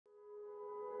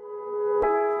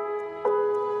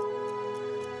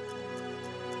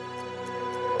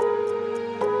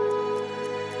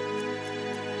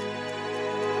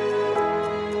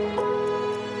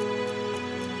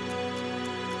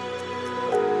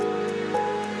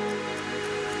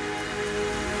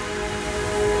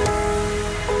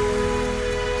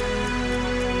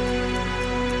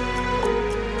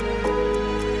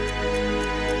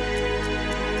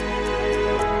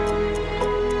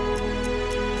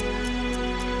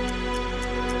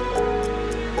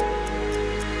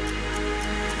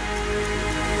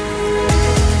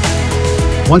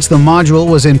Once the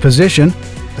module was in position,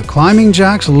 the climbing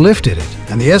jacks lifted it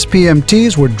and the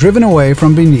SPMTs were driven away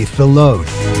from beneath the load.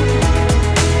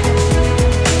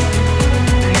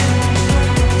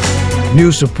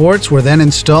 New supports were then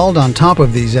installed on top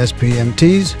of these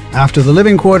SPMTs after the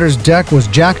living quarters deck was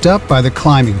jacked up by the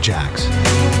climbing jacks.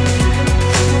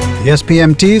 The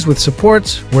SPMTs with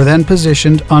supports were then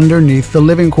positioned underneath the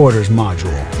living quarters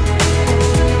module.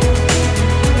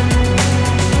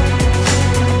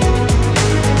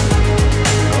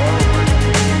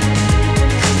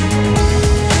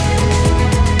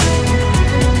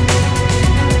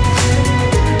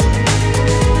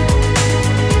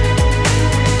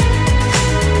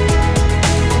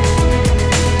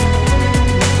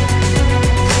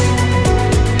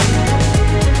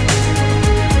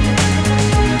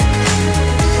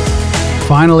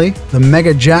 Finally, the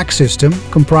Mega Jack system,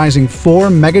 comprising 4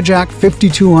 Mega Jack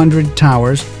 5200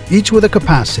 towers, each with a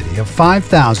capacity of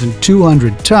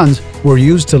 5,200 tons, were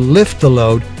used to lift the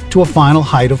load to a final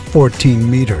height of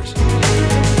 14 meters. The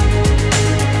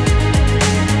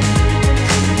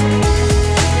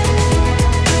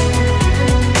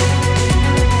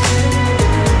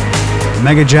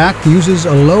Mega Jack uses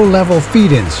a low-level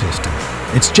feed-in system.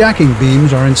 Its jacking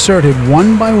beams are inserted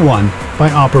one by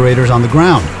operators on the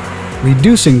ground,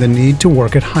 reducing the need to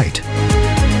work at height.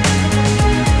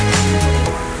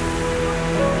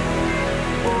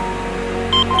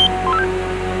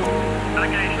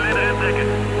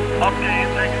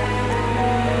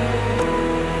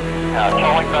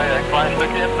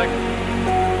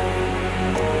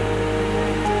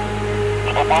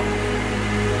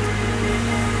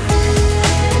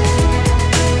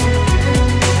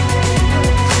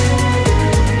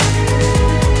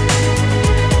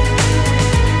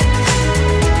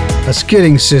 A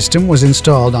skidding system was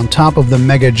installed on top of the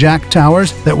Mega Jack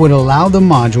towers that would allow the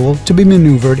module to be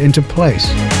maneuvered into place.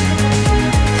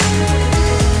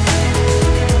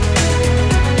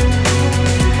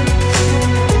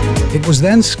 It was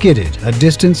then skidded a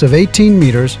distance of 18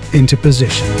 meters into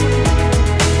position.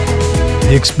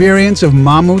 The experience of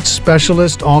Mammoet's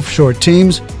specialist offshore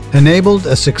teams enabled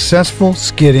a successful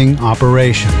skidding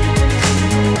operation.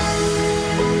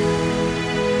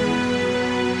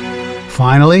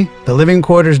 Finally, the living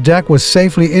quarters deck was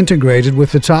safely integrated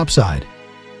with the topside.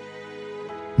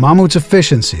 Mammoet's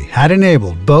efficiency had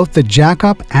enabled both the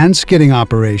jack-up and skidding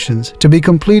operations to be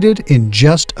completed in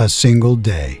just a single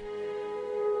day.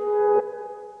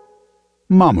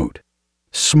 Mammoet.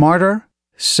 Smarter,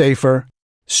 safer,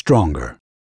 stronger.